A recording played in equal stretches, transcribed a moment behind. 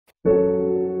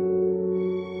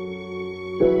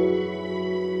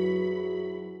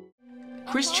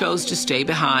Chris chose to stay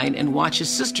behind and watch his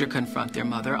sister confront their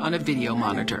mother on a video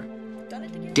monitor.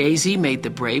 Daisy made the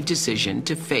brave decision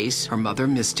to face her mother,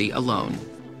 Misty, alone.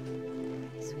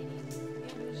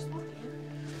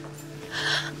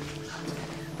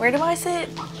 Where do I sit?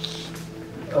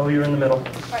 Oh, you're in the middle.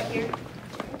 Right here.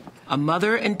 A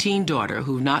mother and teen daughter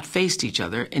who've not faced each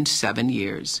other in 7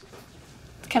 years.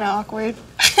 It's kind of awkward.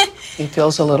 It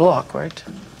feels a little awkward.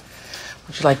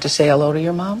 Would you like to say hello to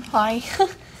your mom? Hi.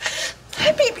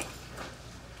 Hi, baby.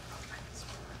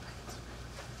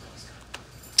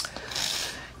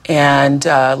 And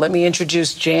let me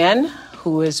introduce Jan,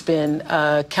 who has been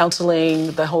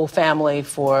counseling the whole family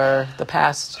for the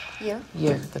past year.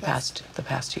 The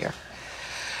past year.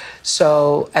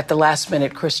 So at the last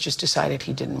minute, Chris just decided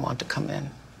he didn't want to come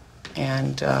in.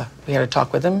 And we had a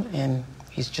talk with him, and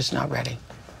he's just not ready.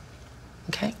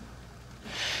 Okay?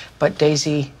 But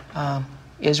Daisy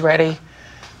is ready,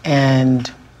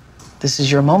 and this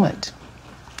is your moment.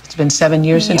 It's been 7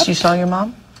 years since you saw your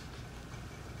mom?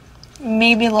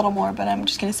 Maybe a little more, but I'm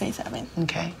just going to say 7.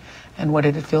 Okay. And what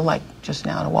did it feel like just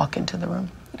now to walk into the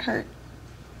room? It hurt.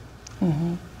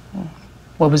 Mm-hmm. Mm-hmm.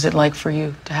 What was it like for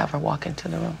you to have her walk into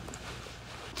the room?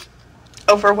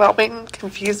 Overwhelming,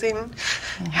 confusing,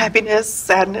 happiness,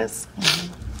 sadness.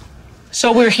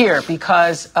 So we're here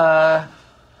because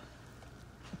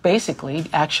basically,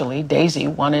 actually, Daisy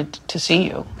wanted to see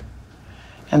you.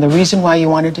 And the reason why you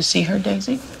wanted to see her,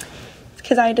 Daisy?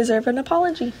 Because I deserve an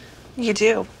apology. You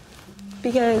do.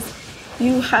 Because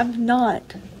you have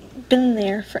not been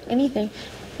there for anything.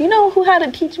 You know who had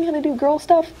to teach me how to do girl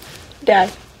stuff?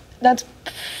 Dad. That's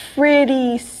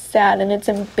pretty sad, and it's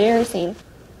embarrassing.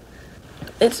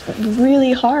 It's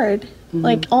really hard.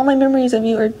 Like, all my memories of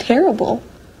you are terrible.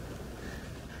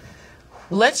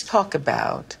 Let's talk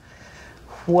about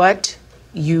what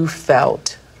you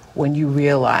felt when you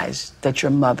realized that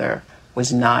your mother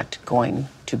was not going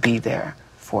to be there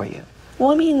for you.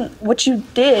 Well, I mean, what you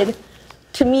did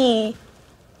to me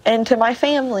and to my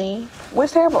family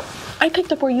was terrible. I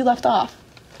picked up where you left off.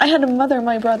 I had to mother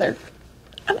my brother.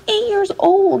 I'm 8 years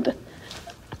old.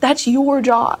 That's your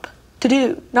job to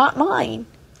do, not mine.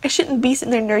 I shouldn't be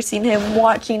sitting there nursing him,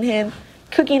 watching him,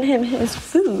 cooking him his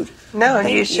food. No,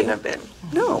 you shouldn't have been.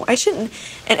 No, I shouldn't.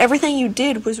 And everything you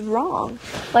did was wrong.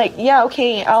 Like, yeah,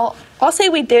 okay, I'll say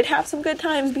we did have some good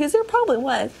times, because there probably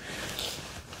was.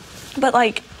 But,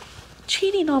 like,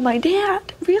 cheating on my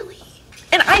dad, really?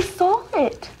 And I saw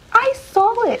it. I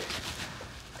saw it.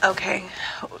 Okay,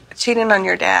 cheating on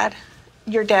your dad.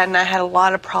 Your dad and I had a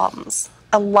lot of problems.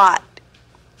 A lot.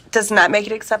 Does not make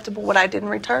it acceptable what I did in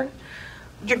return.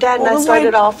 Your dad and I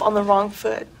started off on the wrong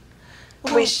foot.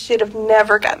 We should have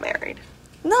never got married.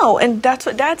 No, and that's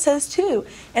what Dad says too.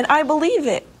 And I believe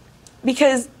it.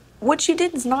 Because what you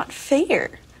did is not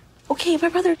fair. Okay, my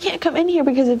brother can't come in here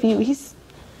because of you.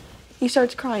 He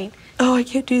starts crying. Oh, I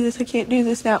can't do this. I can't do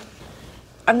this now.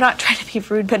 I'm not trying to be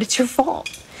rude, but it's your fault.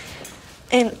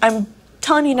 And I'm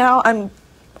telling you now, I'm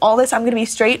going to be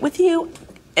straight with you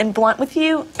and blunt with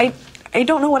you. I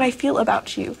don't know what I feel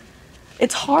about you.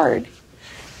 It's hard.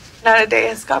 Not a day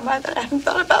has gone by that I haven't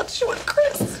thought about you and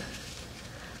Chris.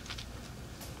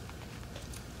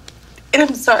 And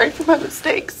I'm sorry for my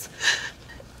mistakes.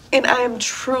 And I am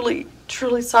truly,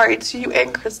 truly sorry to you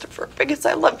and Christopher, because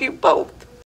I love you both.